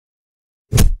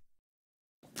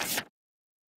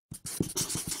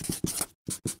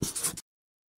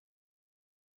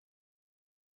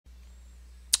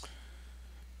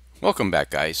Welcome back,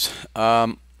 guys.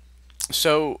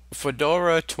 So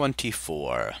Fedora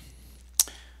 24,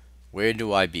 where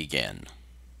do I begin?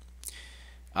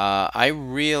 I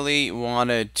really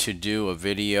wanted to do a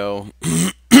video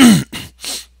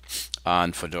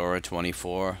on Fedora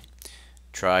 24.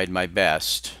 Tried my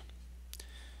best.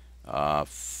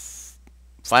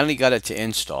 Finally got it to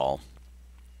install.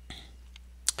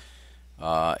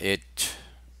 It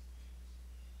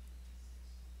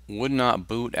would not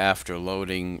boot after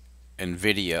loading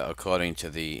NVIDIA according to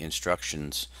the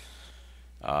instructions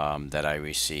that I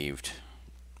received.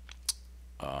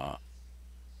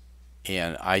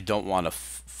 And I don't want to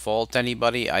fault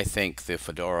anybody. I think the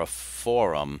Fedora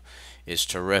forum is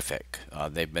terrific.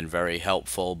 They've been very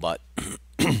helpful, but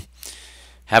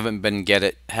haven't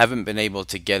been able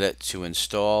to get it to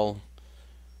install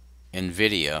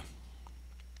NVIDIA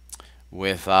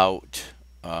without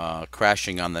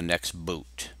crashing on the next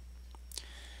boot.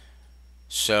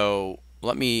 So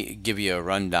let me give you a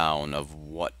rundown of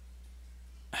what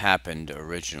happened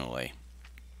originally.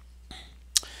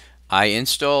 I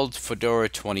installed Fedora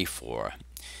 24.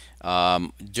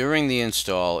 During the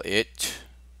install, it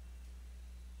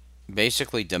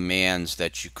basically demands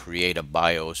that you create a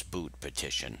BIOS boot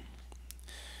petition.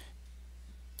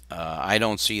 I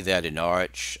don't see that in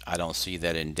Arch, I don't see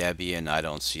that in Debian, I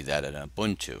don't see that in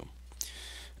Ubuntu.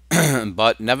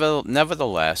 But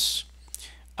nevertheless,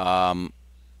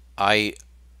 I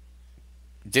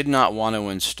did not want to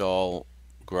install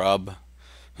Grub.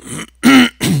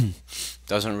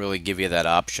 Doesn't really give you that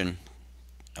option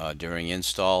during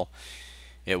install.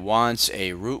 It wants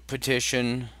a root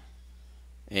petition,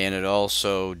 and it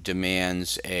also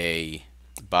demands a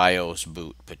BIOS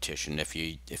boot petition if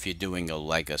you're doing a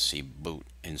legacy boot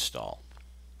install.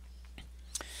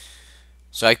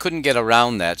 So I couldn't get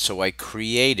around that, so I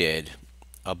created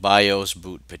a BIOS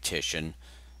boot petition,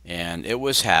 and it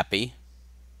was happy,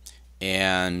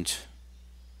 and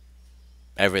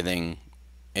everything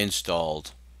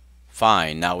installed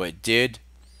fine. Now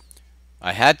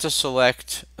I had to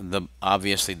select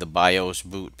obviously the BIOS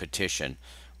boot petition.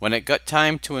 When it got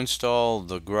time to install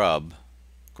the Grub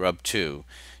 2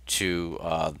 to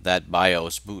that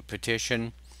BIOS boot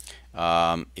petition,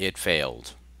 it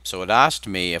failed. So it asked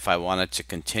me if I wanted to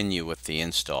continue with the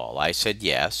install. I said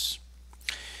yes.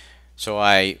 So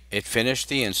it finished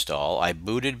the install. I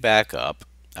booted back up.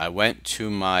 I went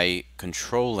to my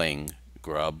controlling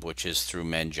Grub, which is through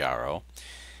Manjaro.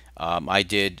 I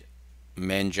did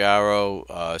Manjaro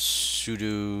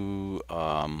sudo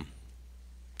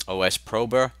os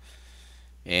prober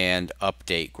and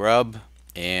update Grub,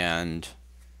 and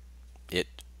it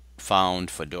found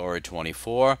Fedora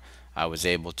 24. I was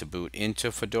able to boot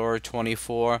into Fedora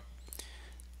 24.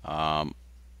 I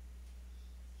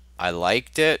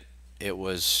liked it. It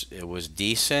was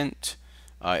decent.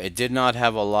 It did not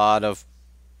have a lot of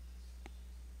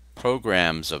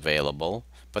programs available,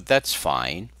 but that's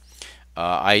fine.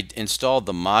 I installed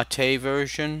the Mate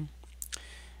version,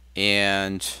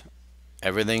 and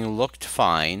everything looked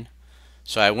fine.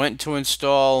 So I went to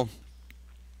install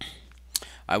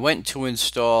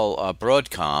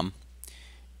Broadcom,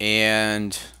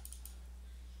 and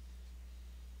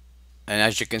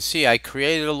as you can see, I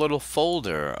created a little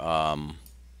folder.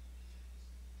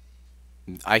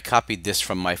 I copied this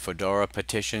from my Fedora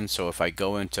petition, so if I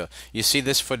go into, you see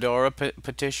this Fedora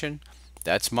petition?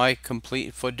 That's my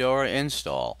complete Fedora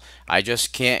install. I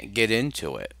just can't get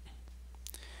into it.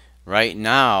 Right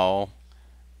now,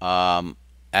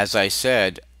 as I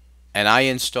said, and I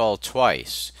installed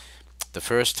twice. The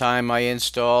first time I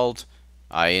installed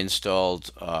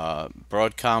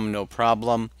Broadcom, no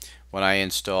problem. When I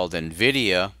installed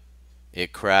NVIDIA,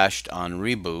 it crashed on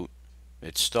reboot.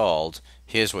 It stalled.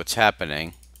 Here's what's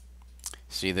happening.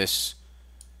 See this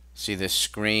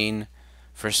screen?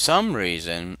 For some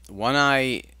reason, when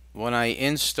I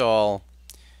install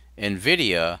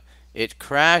NVIDIA, it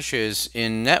crashes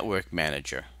in Network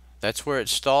Manager. That's where it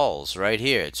stalls, right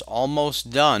here. It's almost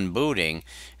done booting,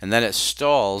 and then it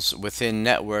stalls within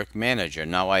Network Manager.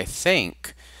 Now I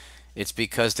think it's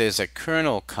because there's a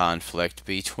kernel conflict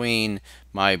between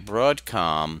my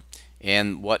Broadcom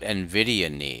and what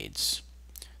NVIDIA needs.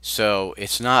 So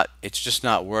it's just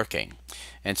not working.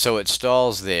 And so it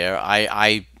stalls there.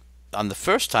 On the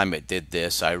first time it did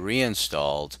this, I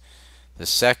reinstalled. The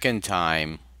second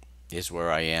time is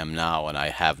where I am now, and I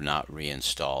have not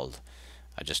reinstalled.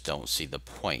 I just don't see the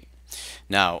point.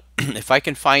 Now, if I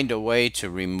can find a way to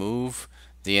remove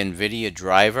the NVIDIA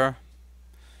driver,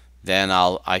 then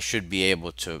I should be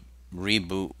able to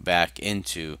reboot back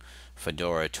into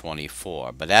Fedora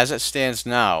 24. But as it stands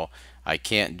now, I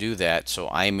can't do that, so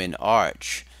I'm in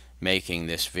Arch making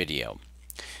this video.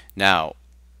 Now,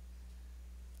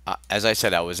 as I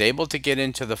said, I was able to get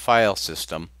into the file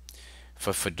system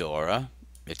for Fedora.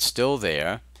 It's still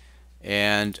there.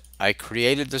 And I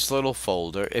created this little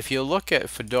folder. If you look at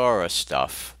Fedora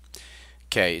stuff,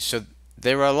 okay, so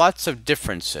there are lots of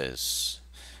differences.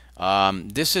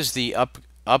 This is the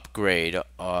upgrade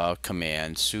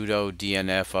command, sudo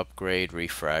dnf upgrade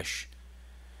refresh.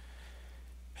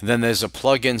 And then there's a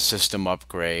plugin system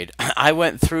upgrade. I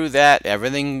went through that.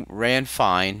 Everything ran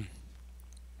fine.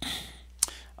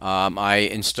 I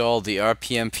installed the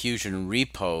RPM Fusion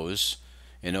repos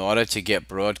in order to get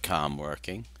Broadcom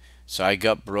working. So I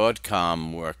got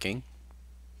Broadcom working.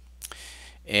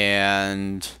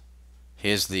 And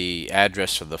here's the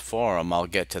address for the forum. I'll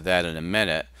get to that in a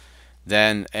minute.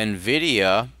 Then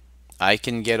NVIDIA, I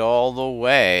can get all the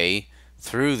way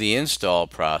through the install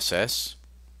process.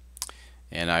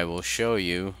 And I will show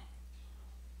you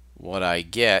what I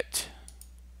get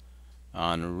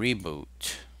on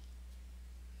reboot.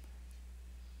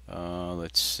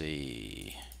 Let's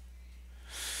see.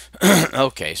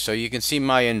 Okay, so you can see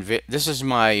this is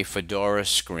my Fedora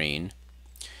screen,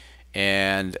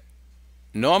 and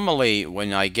normally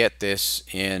when I get this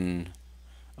in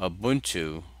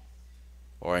Ubuntu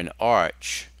or in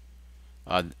Arch,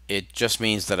 it just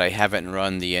means that I haven't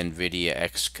run the NVIDIA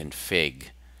xconfig,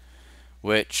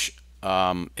 which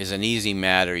is an easy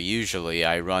matter. Usually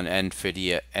I run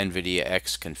NVIDIA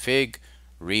xconfig,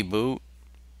 reboot,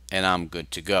 and I'm good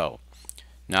to go.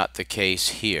 Not the case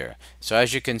here. So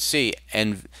as you can see,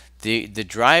 and the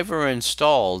driver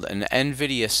installed and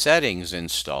NVIDIA settings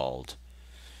installed,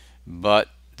 but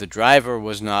the driver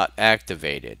was not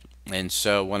activated. And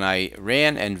so when I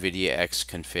ran NVIDIA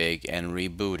xconfig and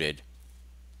rebooted,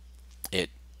 it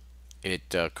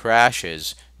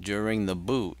crashes during the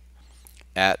boot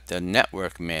at the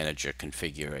network manager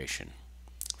configuration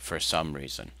for some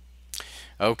reason.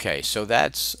 Okay, so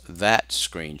that's that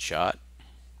screenshot.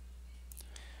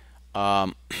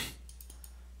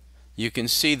 You can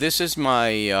see this is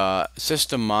my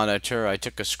system monitor. I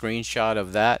took a screenshot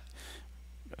of that.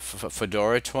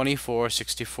 Fedora 24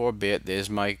 64-bit. There's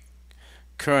my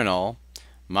kernel,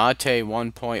 Mate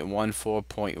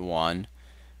 1.14.1.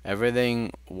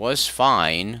 Everything was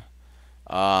fine.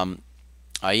 I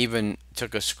even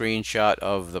took a screenshot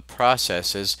of the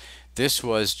processes. This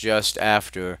was just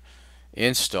after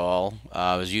install.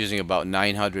 I was using about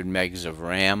 900 megs of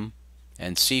RAM,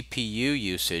 and CPU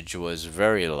usage was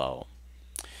very low.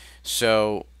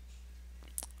 So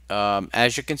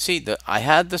as you can see, I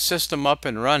had the system up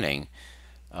and running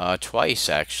twice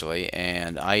actually,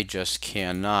 and I just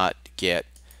cannot get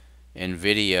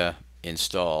NVIDIA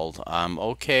installed. I'm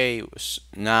okay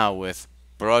now with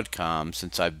Broadcom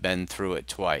since I've been through it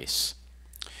twice.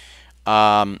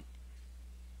 So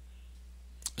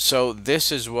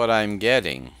this is what I'm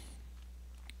getting,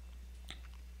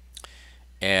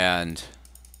 and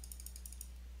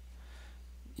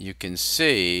you can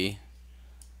see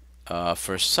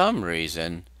for some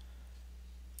reason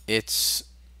it's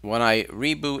when I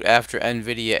reboot after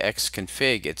NVIDIA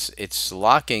xconfig, it's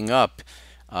locking up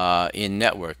in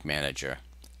Network Manager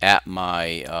at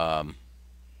my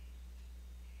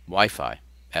Wi-Fi.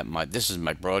 This is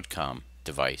my Broadcom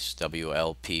device,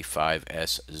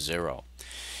 WLP5S0.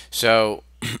 So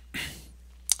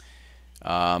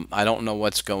I don't know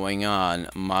what's going on.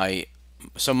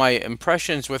 So my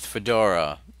impressions with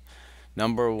Fedora: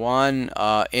 number one,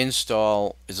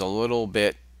 install is a little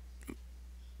bit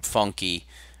funky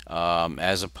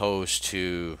as opposed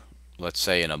to, let's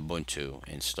say, an Ubuntu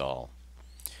install.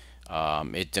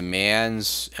 It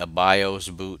demands a BIOS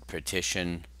boot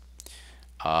partition.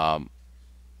 That's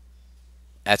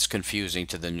confusing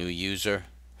to the new user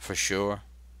for sure.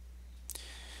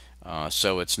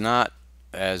 So it's not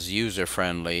as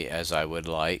user-friendly as I would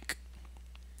like.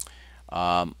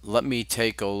 Let me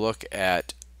take a look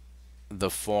at the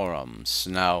forums.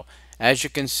 Now, as you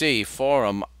can see,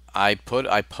 forum, I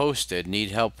posted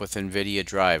need help with NVIDIA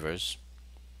drivers,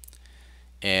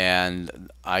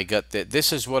 and I got that.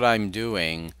 This is what I'm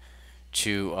doing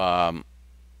to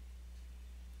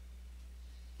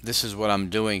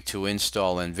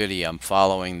install NVIDIA. I'm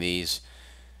following these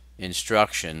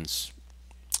instructions.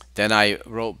 Then I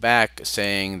wrote back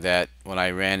saying that when I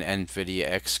ran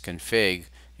NVIDIA xconfig,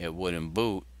 it wouldn't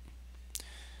boot.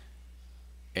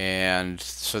 And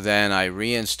so then I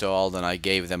reinstalled, and I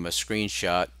gave them a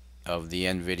screenshot of the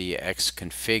NVIDIA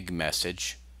xconfig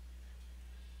message.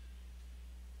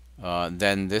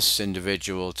 Then this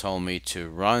individual told me to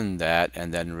run that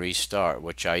and then restart,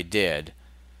 which I did.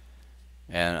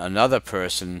 And another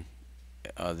person,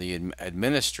 the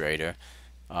administrator,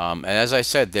 and as I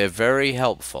said, they're very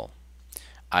helpful.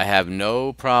 I have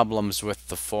no problems with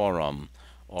the forum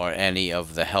or any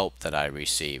of the help that I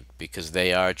received because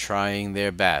they are trying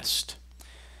their best.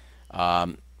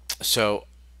 So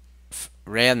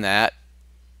ran that,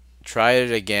 tried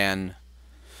it again,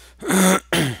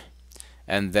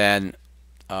 and then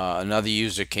another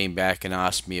user came back and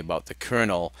asked me about the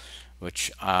kernel,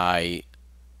 which let's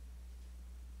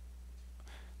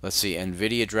see,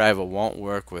 NVIDIA driver won't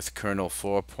work with kernel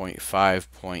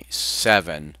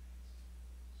 4.5.7.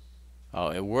 Oh,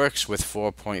 it works with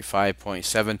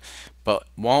 4.5.7, but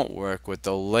won't work with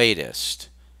the latest.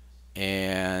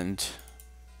 And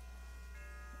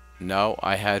no,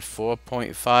 I had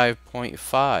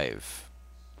 4.5.5.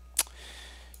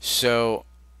 So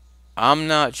I'm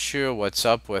not sure what's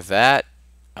up with that.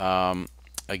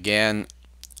 Again,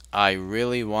 I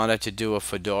really wanted to do a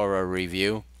Fedora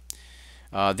review.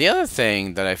 The other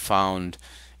thing that I found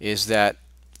is that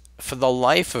for the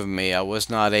life of me, I was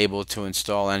not able to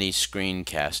install any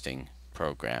screencasting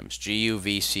programs.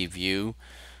 GUVC View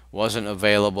wasn't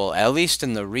available, at least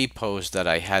in the repos that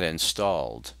I had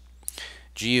installed.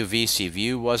 GUVC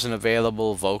View wasn't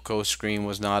available, Voco Screen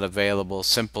was not available,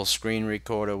 Simple Screen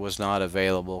Recorder was not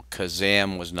available,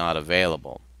 Kazam was not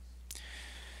available.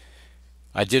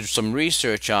 I did some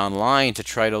research online to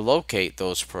try to locate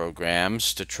those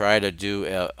programs to try to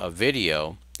do a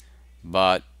video,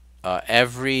 but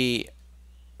every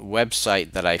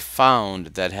website that I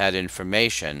found that had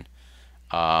information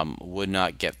would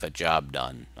not get the job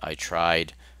done. I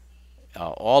tried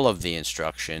all of the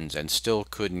instructions and still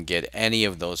couldn't get any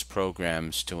of those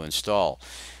programs to install.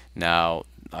 Now,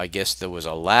 I guess there was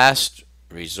a last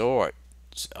resort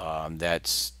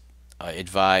that's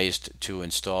advised to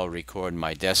install Record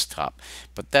My Desktop,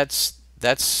 but that's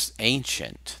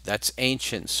ancient. That's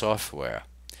ancient software,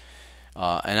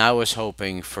 and I was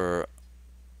hoping for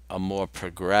a more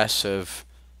progressive,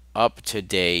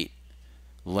 up-to-date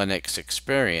Linux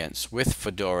experience with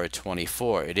Fedora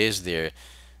 24. It is their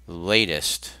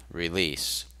latest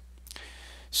release.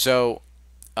 So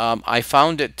I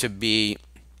found it to be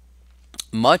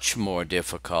much more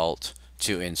difficult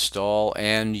to install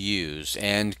and use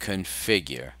and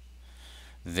configure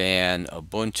than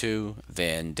Ubuntu,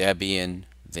 than Debian,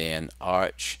 than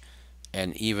Arch,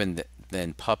 and even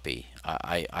than Puppy.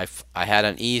 I had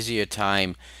an easier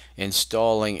time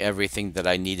installing everything that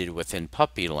I needed within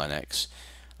Puppy Linux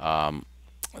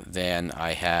than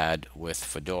I had with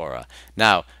Fedora.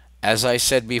 Now, as I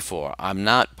said before, I'm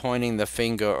not pointing the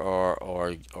finger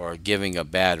or giving a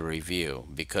bad review,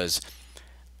 because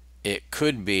it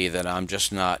could be that I'm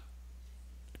just not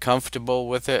comfortable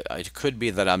with it. It could be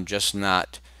that I'm just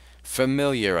not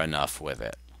familiar enough with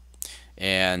it.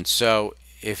 And so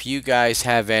if you guys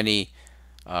have any,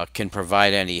 can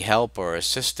provide any help or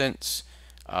assistance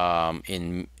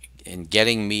in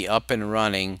getting me up and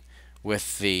running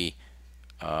with the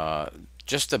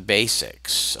just the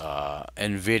basics,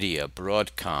 NVIDIA,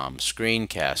 Broadcom,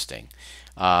 screencasting,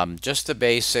 just the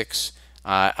basics,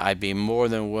 I'd be more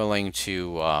than willing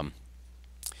to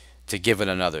give it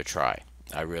another try.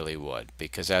 I really would,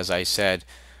 because as I said,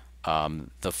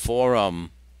 the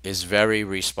forum is very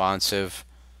responsive.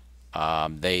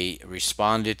 They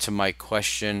responded to my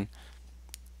question.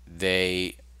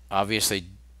 They obviously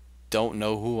don't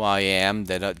know who I am.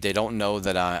 They don't know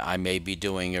that I may be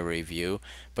doing a review,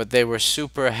 but they were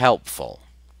super helpful.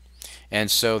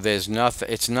 And so there's nothing.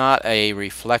 It's not a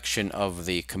reflection of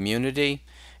the community.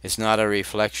 It's not a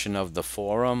reflection of the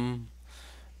forum.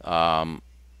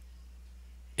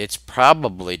 It's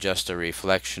probably just a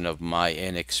reflection of my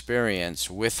inexperience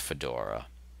with Fedora.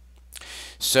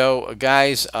 So,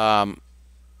 guys,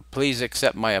 please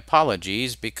accept my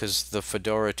apologies, because the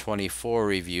Fedora 24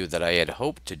 review that I had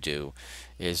hoped to do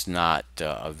is not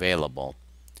available.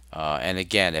 And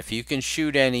again, if you can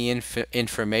shoot any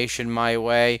information my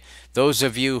way, those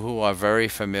of you who are very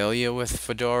familiar with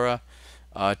Fedora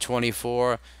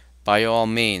 24, by all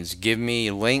means, give me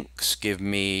links, give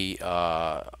me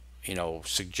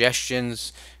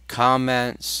suggestions,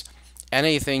 comments,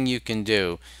 anything you can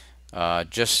do,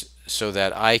 just so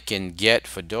that I can get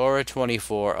Fedora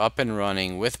 24 up and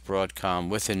running with Broadcom,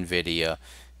 with NVIDIA,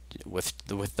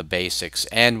 with the basics,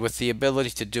 and with the ability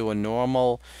to do a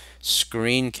normal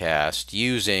screencast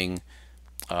using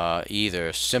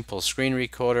either Simple Screen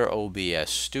Recorder, OBS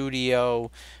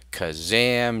Studio,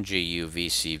 Kazam,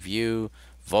 GUVC View,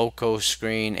 Voco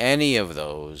Screen, any of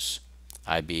those.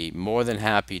 I'd be more than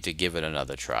happy to give it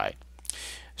another try.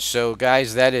 So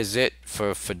guys, that is it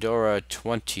for Fedora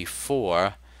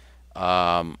 24.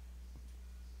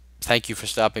 Thank you for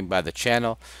stopping by the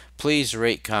channel. Please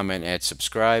rate, comment, and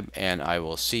subscribe, and I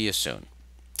will see you soon.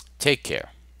 Take care.